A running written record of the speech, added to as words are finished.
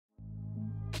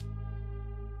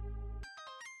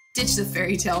Ditch the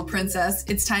fairy tale, princess.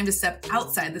 It's time to step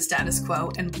outside the status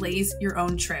quo and blaze your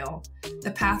own trail.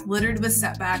 The path littered with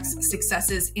setbacks,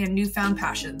 successes, and newfound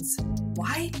passions.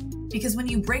 Why? Because when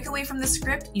you break away from the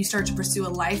script, you start to pursue a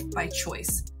life by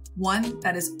choice. One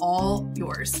that is all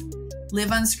yours.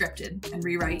 Live unscripted and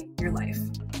rewrite your life.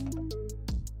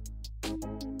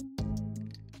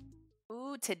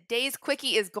 Ooh, today's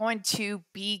quickie is going to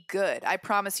be good. I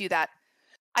promise you that.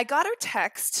 I got a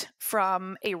text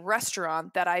from a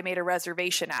restaurant that I made a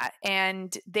reservation at,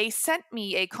 and they sent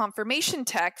me a confirmation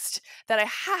text that I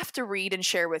have to read and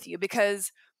share with you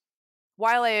because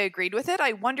while I agreed with it,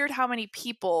 I wondered how many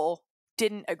people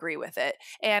didn't agree with it.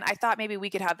 And I thought maybe we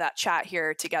could have that chat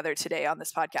here together today on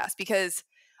this podcast because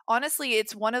honestly,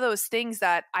 it's one of those things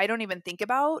that I don't even think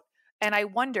about. And I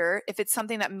wonder if it's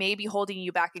something that may be holding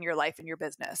you back in your life and your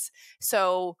business.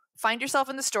 So find yourself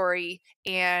in the story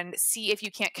and see if you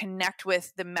can't connect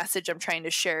with the message I'm trying to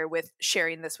share with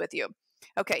sharing this with you.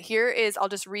 Okay, I'll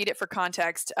just read it for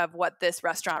context of what this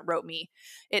restaurant wrote me.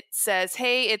 It says,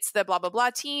 hey, it's the blah, blah, blah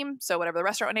team. So whatever the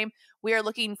restaurant name, we are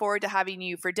looking forward to having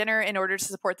you for dinner in order to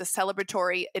support the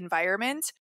celebratory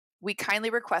environment. We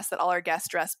kindly request that all our guests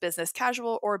dress business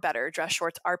casual or better. Dress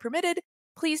shorts are permitted.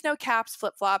 Please no caps,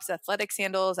 flip-flops, athletic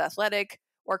sandals, athletic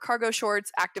or cargo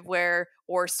shorts, activewear,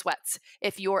 or sweats.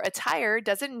 If your attire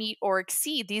doesn't meet or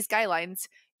exceed these guidelines,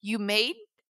 you may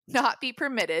not be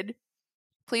permitted.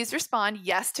 Please respond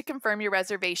yes to confirm your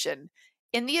reservation.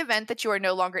 In the event that you are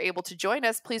no longer able to join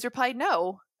us, please reply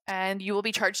no, and you will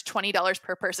be charged $20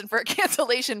 per person for a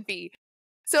cancellation fee.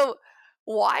 So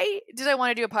why did I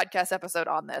want to do a podcast episode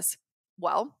on this?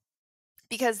 Well,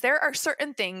 because there are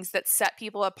certain things that set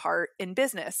people apart in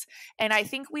business. And I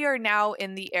think we are now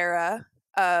in the era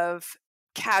of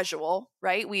casual,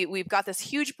 right? We've got this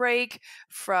huge break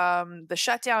from the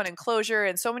shutdown and closure,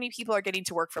 and so many people are getting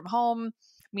to work from home,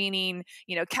 meaning,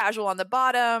 casual on the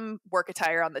bottom, work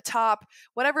attire on the top,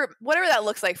 whatever that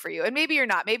looks like for you. And maybe you're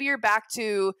not. Maybe you're back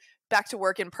to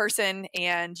work in person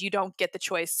and you don't get the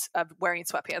choice of wearing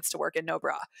sweatpants to work and no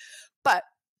bra. But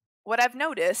what I've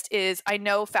noticed is I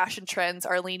know fashion trends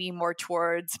are leaning more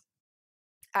towards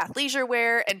athleisure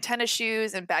wear and tennis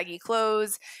shoes and baggy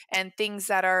clothes and things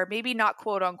that are maybe not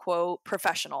quote unquote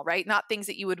professional, right? Not things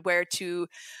that you would wear to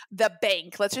the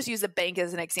bank. Let's just use the bank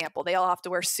as an example. They all have to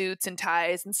wear suits and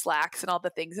ties and slacks and all the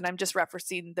things. And I'm just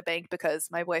referencing the bank because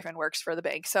my boyfriend works for the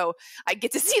bank. So I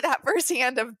get to see that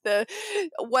firsthand of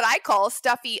what I call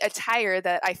stuffy attire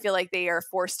that I feel like they are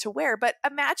forced to wear. But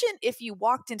imagine if you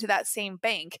walked into that same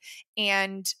bank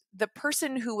and the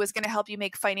person who was going to help you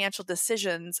make financial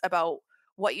decisions about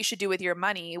what you should do with your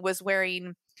money was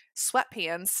wearing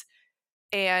sweatpants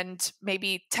and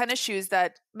maybe tennis shoes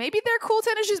that maybe they're cool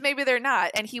tennis shoes, maybe they're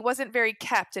not. And he wasn't very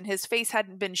kept and his face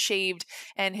hadn't been shaved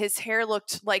and his hair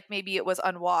looked like maybe it was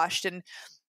unwashed. And,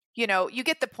 you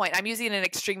get the point. I'm using an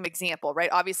extreme example, right?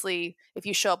 Obviously, if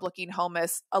you show up looking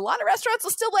homeless, a lot of restaurants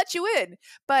will still let you in.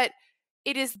 But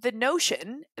it is the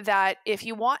notion that if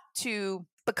you want to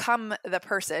become the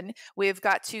person, we've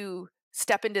got to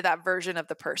step into that version of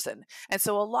the person. And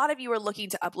so a lot of you are looking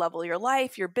to up-level your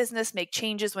life, your business, make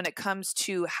changes when it comes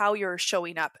to how you're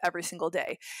showing up every single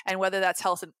day. And whether that's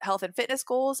health and fitness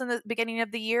goals in the beginning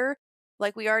of the year,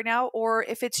 like we are now, or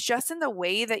if it's just in the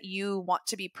way that you want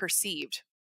to be perceived,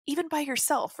 even by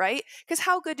yourself, right? Because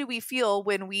how good do we feel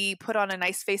when we put on a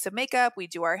nice face of makeup, we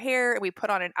do our hair, and we put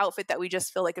on an outfit that we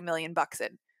just feel like $1 million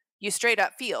in? You straight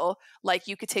up feel like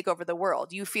you could take over the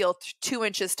world. You feel 2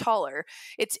 inches taller.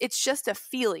 It's just a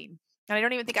feeling. And I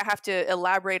don't even think I have to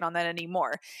elaborate on that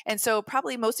anymore. And so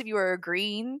probably most of you are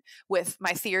agreeing with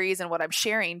my theories and what I'm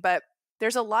sharing, but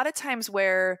there's a lot of times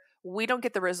where we don't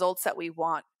get the results that we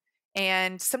want.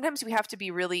 And sometimes we have to be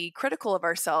really critical of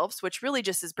ourselves, which really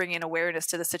just is bringing awareness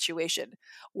to the situation.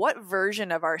 What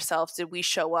version of ourselves did we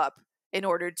show up in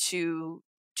order to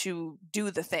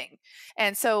do the thing?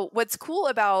 And so what's cool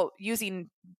about using,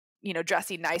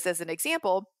 dressing nice as an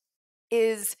example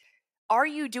is, are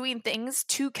you doing things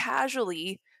too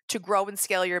casually to grow and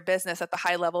scale your business at the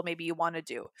high level maybe you want to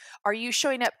do? Are you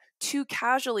showing up too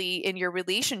casually in your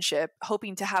relationship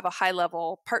hoping to have a high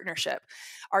level partnership?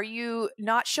 Are you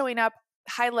not showing up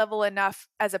high level enough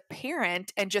as a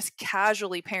parent and just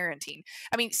casually parenting?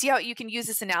 I mean, see how you can use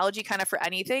this analogy kind of for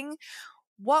anything?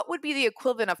 What would be the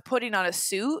equivalent of putting on a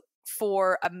suit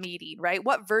for a meeting, right?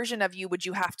 What version of you would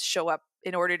you have to show up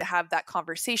in order to have that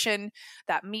conversation,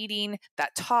 that meeting,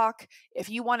 that talk?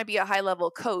 If you want to be a high level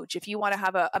coach, if you want to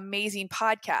have an amazing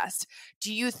podcast,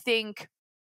 do you think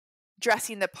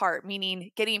dressing the part,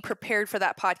 meaning getting prepared for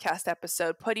that podcast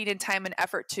episode, putting in time and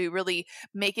effort to really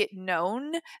make it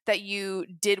known that you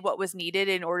did what was needed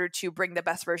in order to bring the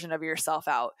best version of yourself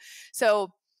out. So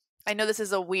I know this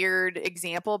is a weird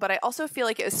example, but I also feel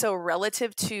like it is so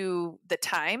relative to the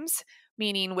times,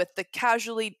 meaning with the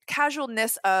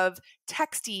casualness of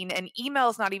texting and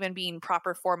emails not even being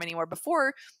proper form anymore.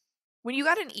 Before, when you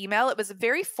got an email, it was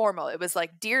very formal. It was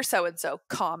like, dear so-and-so,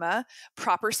 comma,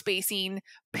 proper spacing,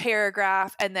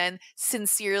 paragraph, and then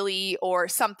sincerely or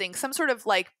something, some sort of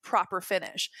like proper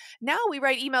finish. Now we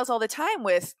write emails all the time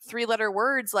with 3-letter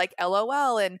words like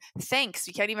LOL and thanks.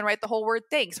 You can't even write the whole word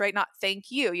thanks, right? Not thank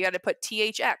you. You got to put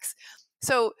THX.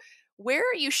 So where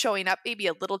are you showing up maybe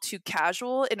a little too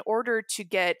casual in order to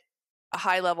get a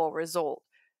high-level result?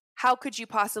 How could you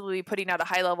possibly be putting out a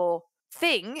high-level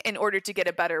thing in order to get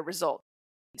a better result?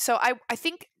 So I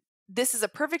think this is a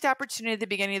perfect opportunity at the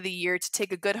beginning of the year to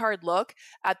take a good hard look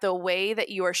at the way that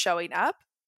you are showing up,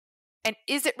 and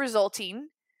is it resulting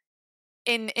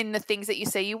in the things that you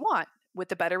say you want, with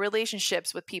the better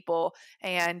relationships with people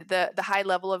and the high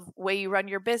level of way you run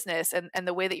your business and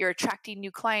the way that you're attracting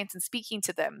new clients and speaking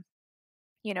to them.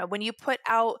 You know, when you put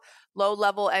out low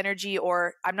level energy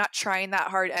or I'm not trying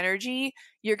that hard energy,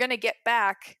 you're going to get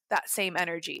back that same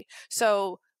energy.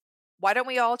 So why don't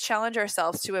we all challenge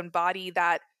ourselves to embody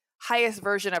that highest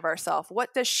version of ourselves?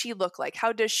 What does she look like?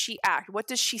 How does she act? What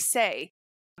does she say?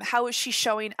 How is she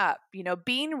showing up? You know,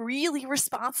 being really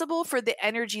responsible for the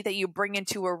energy that you bring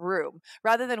into a room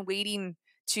rather than waiting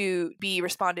to be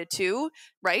responded to,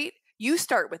 right? You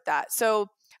start with that. So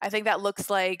I think that looks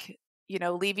like, you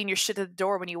know, leaving your shit at the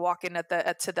door when you walk in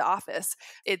to the office.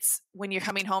 It's when you're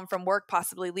coming home from work,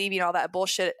 possibly leaving all that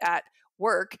bullshit at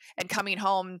work and coming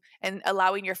home and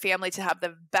allowing your family to have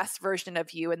the best version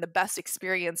of you and the best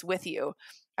experience with you.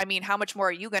 I mean, how much more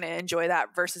are you going to enjoy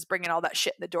that versus bringing all that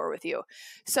shit in the door with you?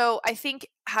 So I think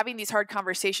having these hard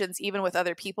conversations, even with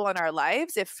other people in our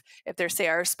lives, if they're, say,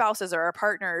 our spouses or our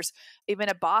partners, even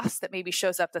a boss that maybe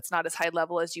shows up that's not as high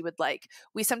level as you would like,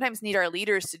 we sometimes need our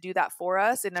leaders to do that for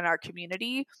us and in our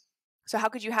community. So how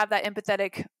could you have that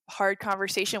empathetic, hard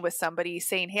conversation with somebody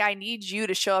saying, hey, I need you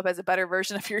to show up as a better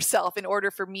version of yourself in order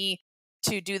for me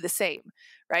to do the same,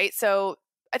 right? So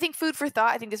I think food for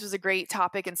thought. I think this was a great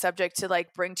topic and subject to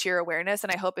like bring to your awareness.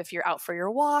 And I hope if you're out for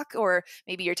your walk, or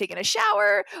maybe you're taking a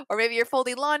shower, or maybe you're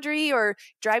folding laundry or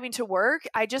driving to work,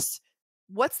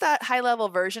 what's that high level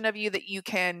version of you that you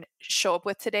can show up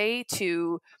with today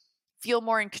to feel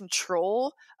more in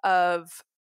control of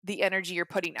the energy you're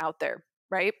putting out there,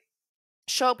 right?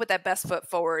 Show up with that best foot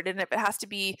forward. And if it has to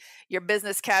be your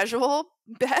business casual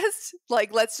best,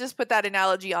 like let's just put that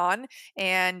analogy on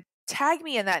and tag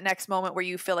me in that next moment where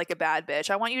you feel like a bad bitch.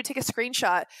 I want you to take a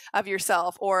screenshot of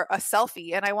yourself or a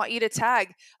selfie, and I want you to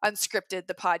tag Unscripted,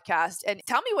 the podcast, and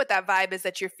tell me what that vibe is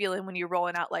that you're feeling when you're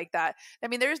rolling out like that. I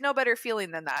mean, there's no better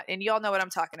feeling than that. And y'all know what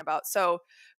I'm talking about. So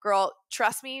girl,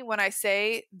 trust me when I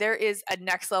say there is a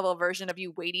next level version of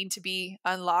you waiting to be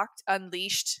unlocked,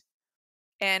 unleashed.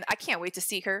 And I can't wait to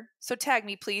see her. So tag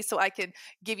me, please, so I can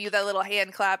give you that little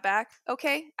hand clap back.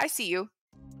 Okay, I see you.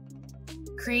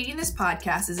 Creating this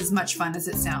podcast is as much fun as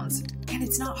it sounds, and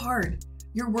it's not hard.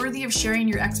 You're worthy of sharing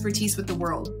your expertise with the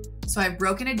world. So I've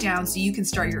broken it down so you can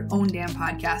start your own damn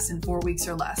podcast in 4 weeks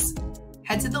or less.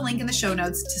 Head to the link in the show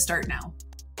notes to start now.